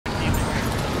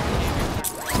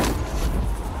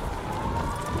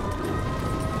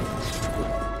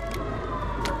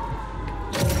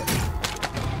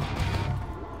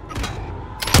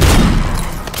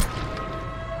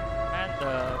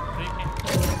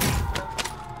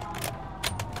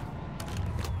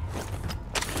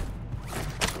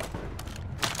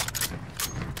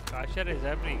Pressure is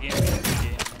every game.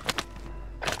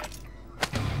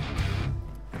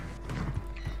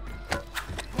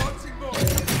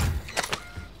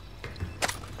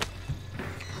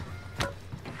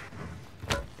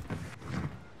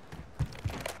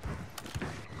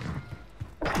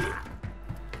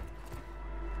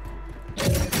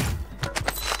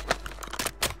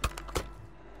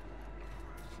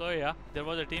 So yeah, there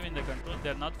was a team in the control.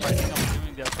 They're not fighting, I'm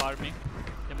assuming they're farming.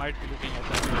 They might be looking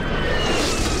at us.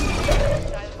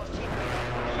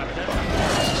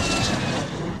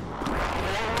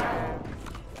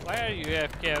 Why are you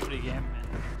AFK every game, man?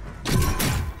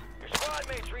 Your squad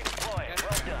mates redeploying.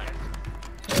 Well done.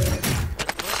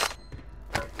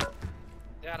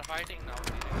 They are fighting now.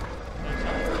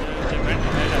 They went to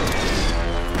us.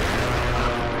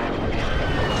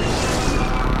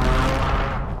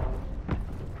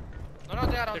 No,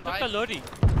 they are on They bike. took the lorry.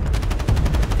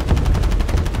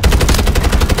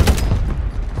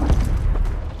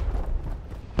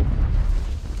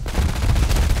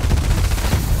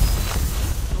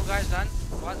 Two guys done.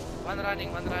 One running.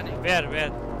 Where?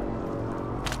 Here.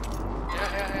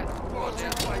 Oh,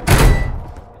 there.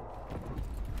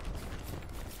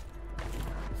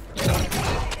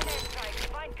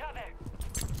 Find cover.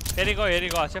 Here you go,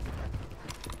 Asif.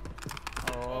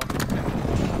 Oh.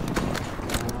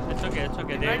 It's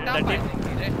okay. They went up, I think,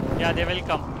 Yeah, they will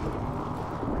come.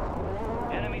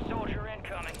 Enemy soldier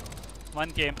incoming.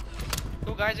 One came.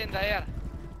 Two guys in the air.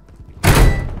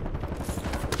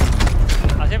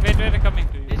 Asif, wait, they're coming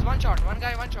to you. He's one shot. One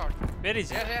guy, one shot. Where is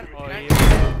he? Here. Oh, Right. here.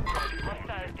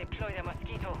 Hostiles deploy the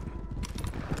mosquito.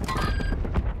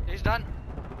 He's done.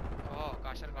 Oh,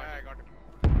 gosh, I got it.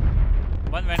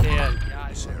 One went here. Yeah,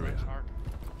 it's shot.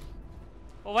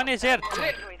 Oh, one is here.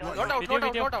 Hey, load out.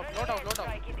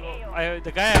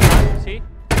 The guy I marked, see?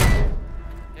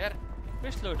 Here.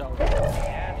 Which loadout?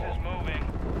 Gas is moving.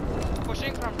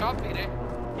 Pushing from top, Pire.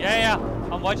 Yeah,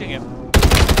 I'm watching him.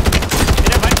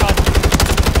 Here, one top.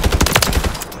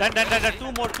 Then,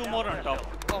 two more on top.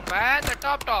 Oh man, the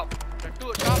top. The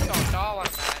two top tower,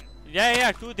 man.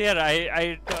 Yeah, two there.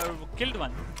 I killed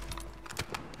one.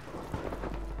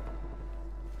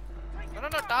 No,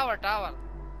 tower.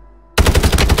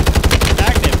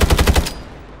 Tagged him.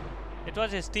 It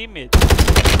was his teammate.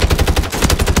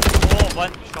 Oh,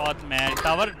 one shot, man.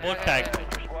 Tower both tagged.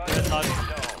 They were not.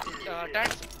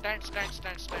 Tents.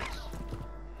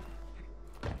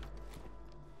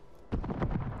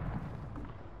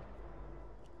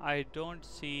 I don't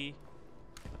see.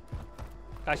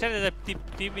 Kasha, there's a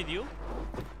team with you.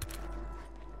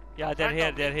 Yeah, they're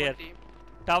here.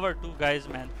 Tower, two guys,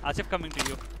 man. Asif coming to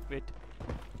you. Wait.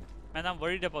 Man, I'm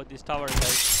worried about this tower,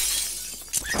 guys.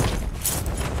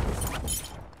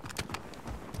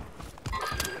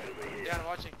 They are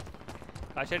watching.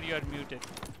 Kasha, you are muted.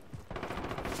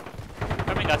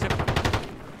 Coming, Asif.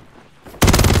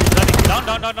 He's running.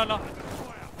 Down.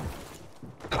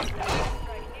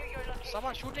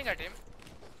 Someone shooting at him.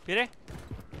 Pire?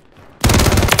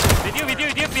 With you,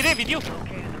 Pire, with you.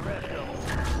 Okay, the rest of them.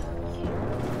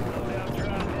 Loadout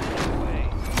drop is underway.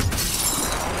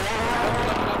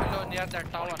 Below near that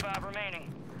tower. 25 remaining.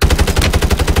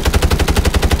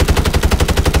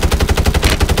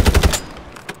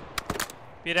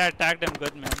 Pire attacked him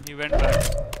good, man. He went back.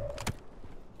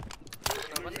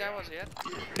 One guy was here.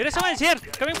 Pire, someone is here.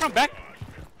 Coming from back.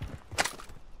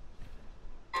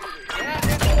 Yeah.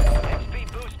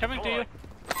 XP boost Coming to you.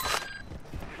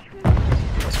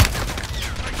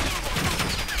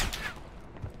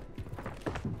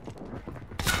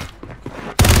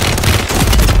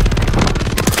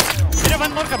 Pire,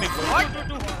 one more coming.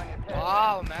 Two.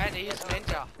 Wow, man, he is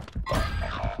ninja.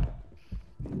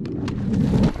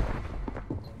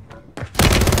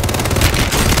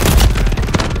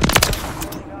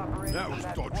 That was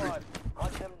dodgy.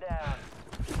 Hunt them down.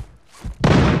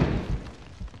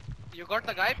 You got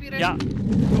the guy, Pire? Yeah.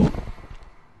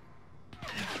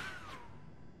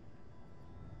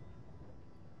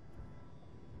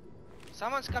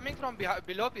 Someone's coming from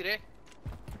below, Pire.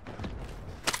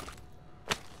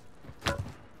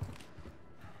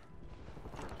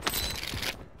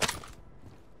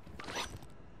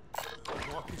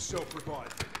 Mark is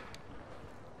self-revived.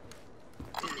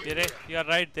 Pire, you are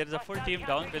right. There is a full team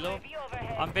down below.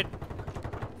 I'm bit.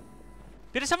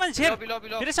 Pire, someone's here. Below.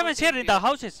 Pire, someone's here in the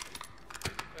houses.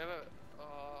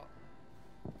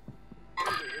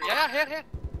 Yeah, here.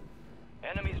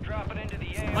 Enemies dropping into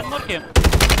the air. One more came.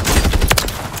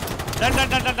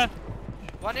 Done.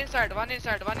 One inside.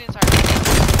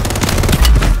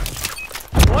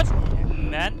 What?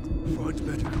 Man. Find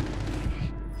medical.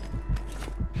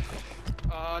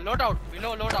 Loadout.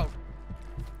 Below loadout.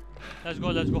 Let's go.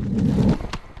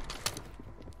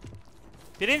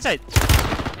 You're inside.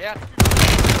 Here.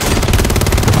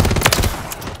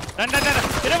 Run.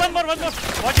 Here, one more.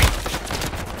 Watching.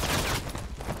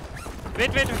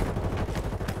 Wait.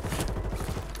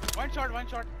 One shot.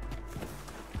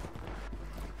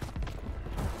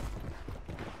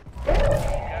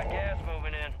 Got gas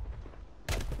moving in.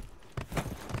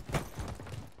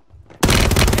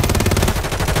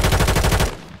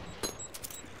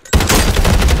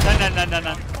 Done.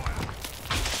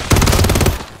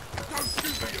 Don't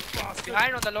shoot me, you bastard!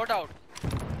 Behind on the loadout.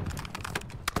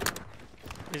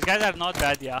 These guys are not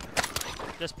bad, yeah.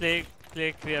 Just play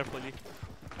carefully.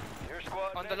 Your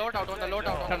squad On the mates loadout, in on the safe loadout,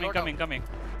 zone. on the loadout. Coming.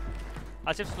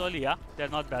 Asif, slowly, yeah. They're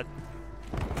not bad.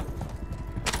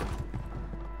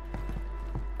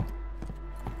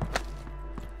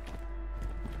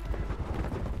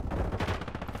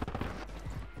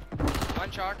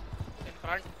 One shot in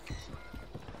front.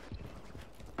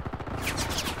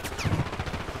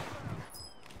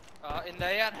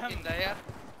 In the air.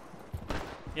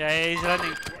 Yeah, he's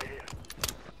running.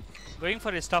 Going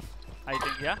for his stuff, I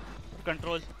think, yeah.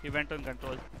 Control. He went on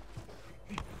control.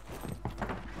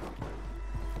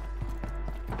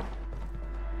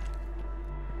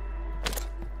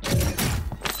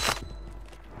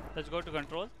 Let's go to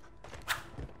control.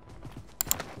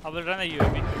 I will run a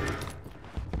UAV.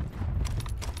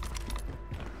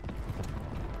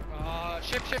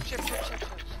 Ship.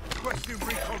 Requesting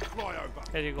recon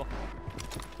flyover. There you go.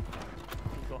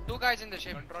 Two guys in the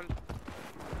ship.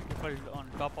 People on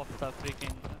top of the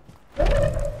freaking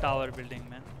tower building,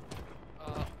 man.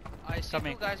 I see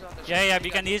Coming. two guys on the ship. Yeah, Three we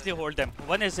can guys on easily hold them.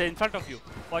 One is in front of you.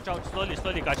 Watch out, slowly.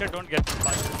 Kasha, don't get too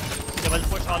fast. They will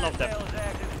push all of them. Sales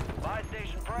active. Buy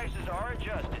station prices are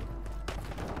adjusted.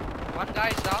 the- One guy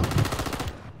is down.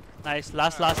 Nice,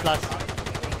 last.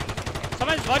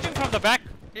 Someone is watching from the back.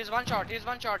 He's one shot.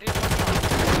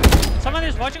 Someone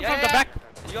is watching from the back.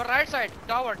 Your right side.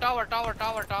 Tower.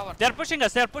 They're pushing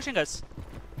us.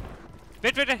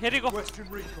 Wait, here you go. Requesting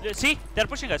recon. See, they're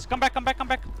pushing us. Come back.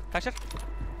 Kasha,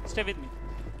 stay with me.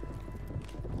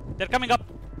 They're coming up.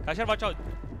 Kasha, watch out.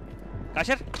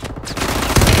 Kasha.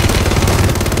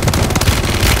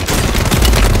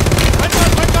 One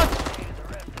shot.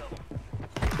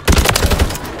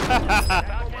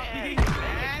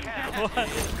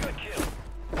 Good kill.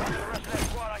 The rest of that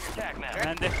squad on your attack map.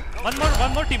 And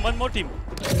one more team.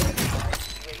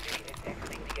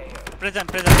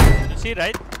 Present. You see,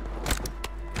 right?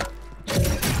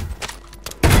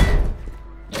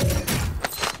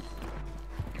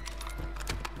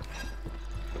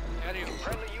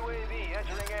 Friendly UAV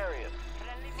entering area.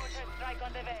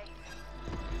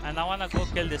 And I wanna go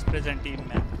kill this present team,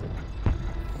 man.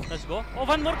 Let's go. Oh,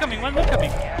 one more coming. Here.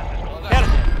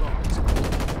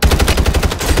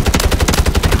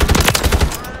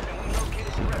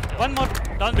 One more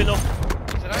down below.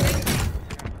 He's running.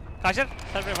 Kasher,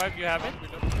 self-revive, you have it.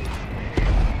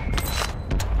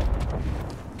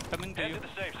 Coming to Head you. to the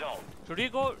safe zone. Should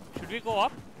we go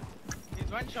up?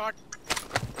 He's one shot.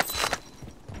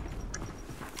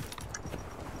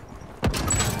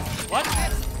 What?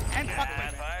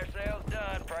 Fire sales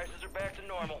done. Prices are back to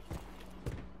normal.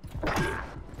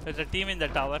 There's a team in the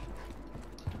tower.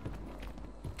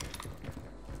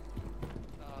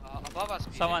 Above us.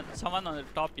 Someone on the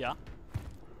top, yeah.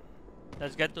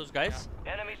 Let's get those guys.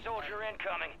 Enemy soldier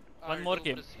incoming. One more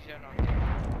game. Precision on.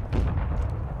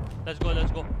 Let's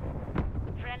go.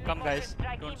 Come guys,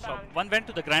 don't stop. One went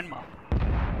to the grandma.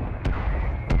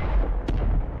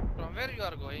 From where you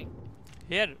are going?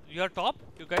 Here, you are top?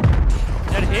 You guys?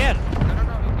 They're here. No,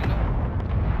 below.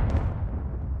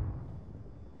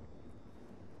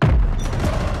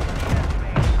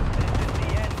 The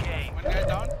end game. One guy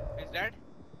down. He's dead.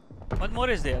 One more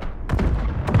is there.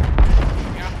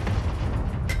 Yeah.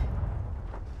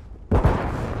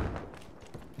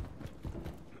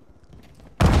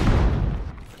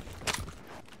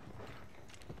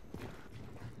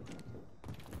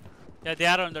 Yeah, they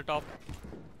are on the top.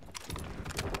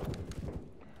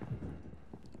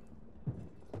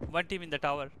 One team in the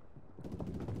tower.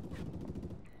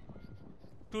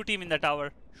 Two team in the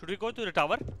tower. Should we go to the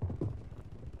tower?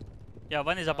 Yeah,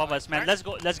 one is above us, man. Let's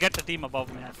go. Let's get the team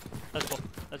above, man. Let's go.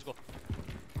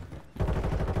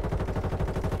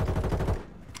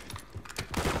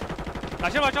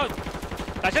 Kasher, watch out.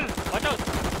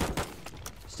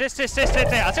 Stay.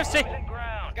 Asif, stay.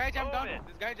 Ground. Guy jumped down. Move it.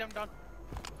 This guy jumped down.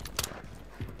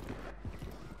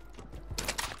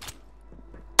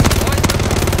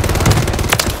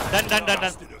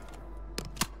 Done.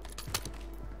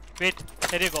 Wait,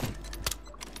 here you go.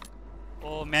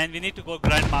 Oh man, we need to go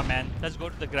grandma, man. Let's go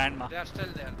to the grandma. They are still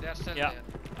there. Yeah.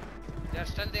 They're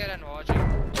still there and watching.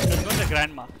 Let's go to the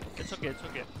grandma. It's okay, it's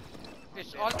okay.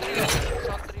 It's all three of them. It's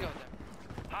all three of them.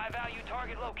 High value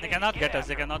target located. They cannot get us, after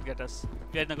they cannot get us.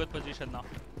 We are in a good position now.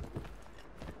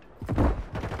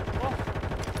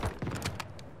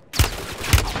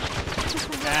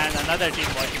 And another team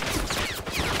watching us.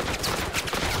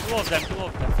 Two of them.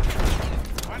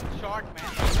 One shot,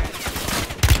 man.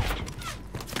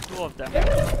 Two of them.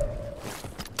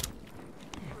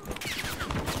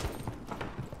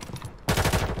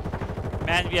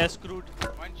 Man, we are screwed.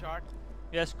 One shot.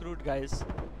 We are screwed, guys.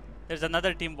 There's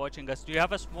another team watching us. Do you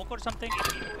have a smoke or something?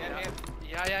 They're here.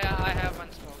 Yeah. I have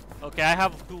one smoke. Okay, I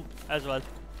have two as well.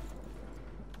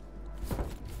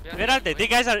 They're Where are they?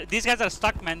 These guys are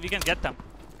stuck, man. We can get them.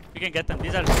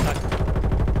 These are stuck.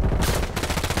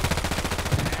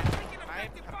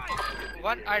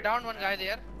 I downed one guy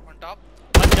there on top.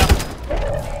 One jump.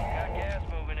 Got gas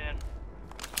moving in.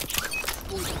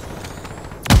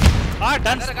 Ah,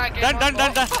 done. Another guy came Done. on.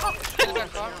 Done. Kill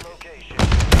confirmed. Location.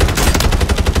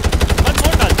 One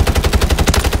more done.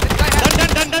 This guy has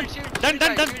Done.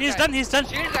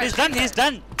 shield guy. He's done. Shield guy.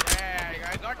 Done.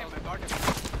 Yeah, I got him.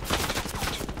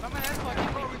 Someone else watching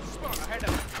me. Ahead of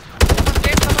him. Someone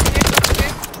came.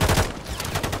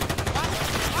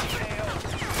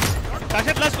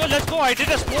 Kashif, let's go. I did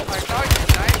a smoke. I saw it,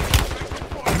 died.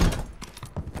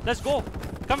 Let's go.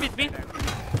 Come with me.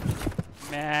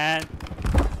 Man.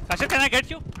 Kashif, can I get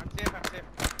you? I'm safe.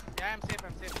 Yeah, I'm safe.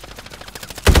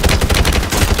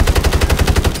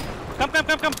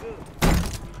 Come.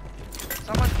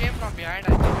 Someone came from behind, I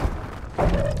think.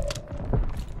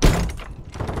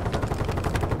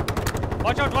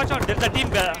 Watch out. There's a team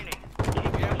there. We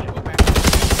have to go back.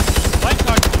 One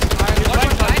shot. I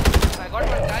got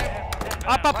one guy.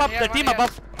 Up. One here, The one team here.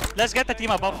 above. Let's get the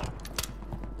team above.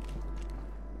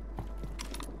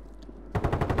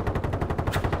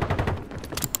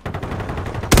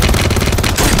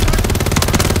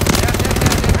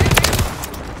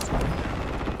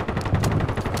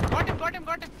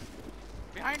 Got him.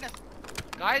 Behind us.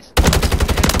 Guys.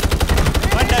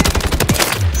 One dead.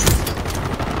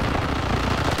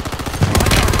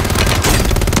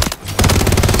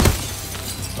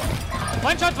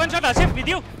 One shot, Asif, with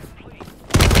you.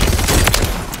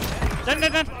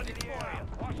 Done.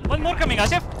 One more coming,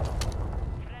 Asif.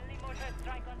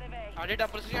 I did a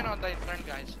precision on the in front,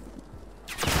 guys.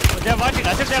 They're watching,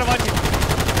 Asif, they're watching.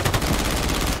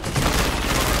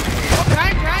 Oh,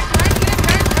 behind.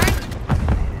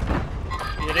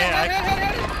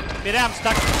 Pire, I'm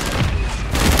stuck.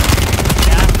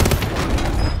 Yeah.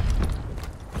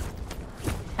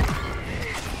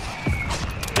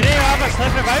 Pire, you have a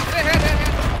self-revive? Here.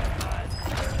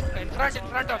 In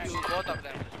front of you, both of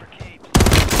them.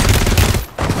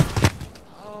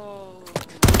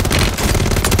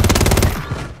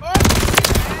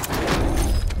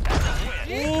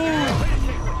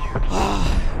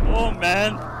 Oh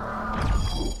man.